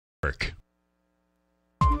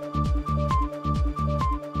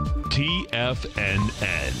TFNN.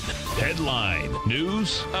 Headline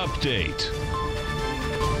News Update.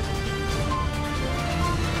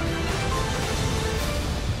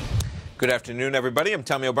 Good afternoon, everybody. I'm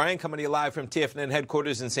Tommy O'Brien coming to you live from TFNN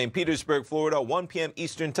headquarters in St. Petersburg, Florida. 1 p.m.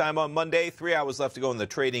 Eastern time on Monday. 3 hours left to go in the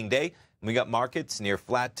trading day. We got markets near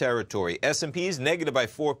flat territory. S&P's negative by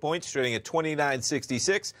 4 points, trading at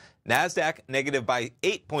 29.66. NASDAQ negative by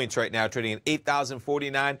 8 points right now, trading at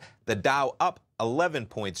 8,049. The Dow up 11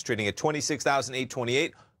 points, trading at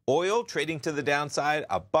 26,828. Oil trading to the downside,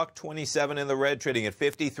 $1.27 in the red, trading at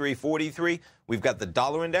 53.43. We've got the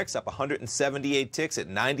dollar index up 178 ticks at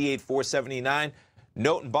 98.479.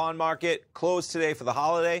 Note and bond market closed today for the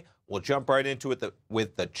holiday. We'll jump right into it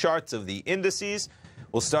with the charts of the indices.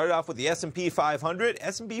 We'll start off with the S&P 500.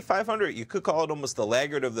 S&P 500, you could call it almost the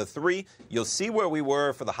laggard of the three. You'll see where we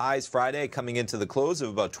were for the highs Friday, coming into the close of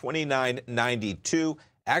about 29.92.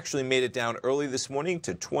 Actually made it down early this morning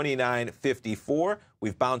to 29.54.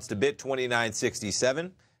 We've bounced a bit,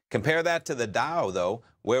 29.67. Compare that to the Dow, though,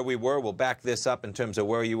 where we were. We'll back this up in terms of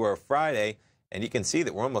where you were Friday, and you can see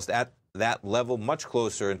that we're almost at that level, much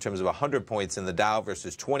closer in terms of 100 points in the Dow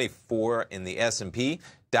versus 24 in the S&P.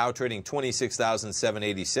 Dow trading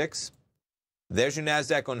 26,786. There's your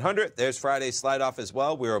NASDAQ 100. There's Friday's slide off as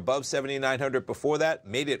well. We were above 7,900 before that.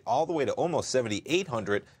 Made it all the way to almost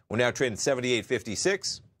 7,800. We're now trading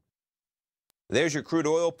 78.56. There's your crude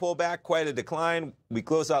oil pullback. Quite a decline. We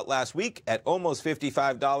closed out last week at almost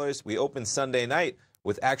 $55. We opened Sunday night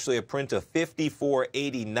with actually a print of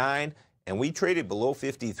 $54.89. And we traded below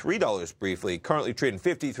 $53 briefly. Currently trading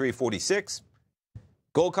 $53.46.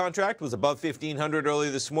 Gold contract was above 1,500 early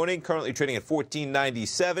this morning. Currently trading at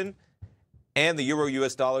 $14.97. And the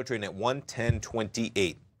euro-US dollar trading at 110.28.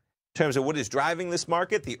 In terms of what is driving this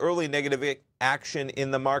market, the early negative action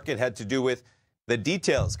in the market had to do with the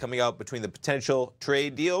details coming out between the potential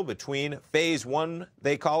trade deal between phase one,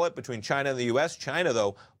 they call it, between China and the U.S. China,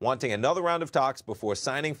 though, wanting another round of talks before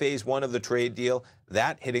signing phase one of the trade deal.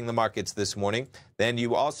 That hitting the markets this morning. Then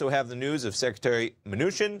you also have the news of Secretary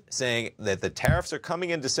Mnuchin saying that the tariffs are coming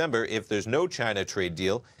in December if there's no China trade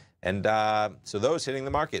deal. And so those hitting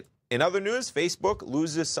the market. In other news, Facebook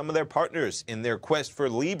loses some of their partners in their quest for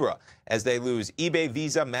Libra as they lose eBay,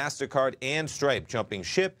 Visa, MasterCard, and Stripe jumping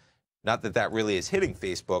ship. Not that that really is hitting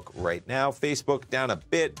Facebook right now. Facebook down a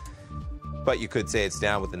bit, but you could say it's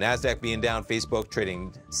down with the NASDAQ being down. Facebook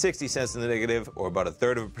trading 60 cents in the negative, or about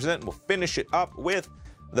 1/3%. We'll finish it up with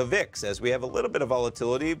the VIX as we have a little bit of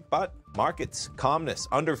volatility, but markets calmness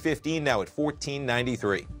under 15 now at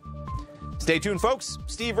 14.93. Stay tuned, folks.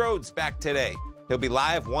 Steve Rhodes back today. He'll be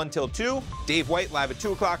live 1 till 2. Dave White live at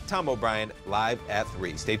 2 o'clock. Tom O'Brien live at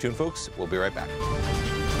 3. Stay tuned, folks. We'll be right back.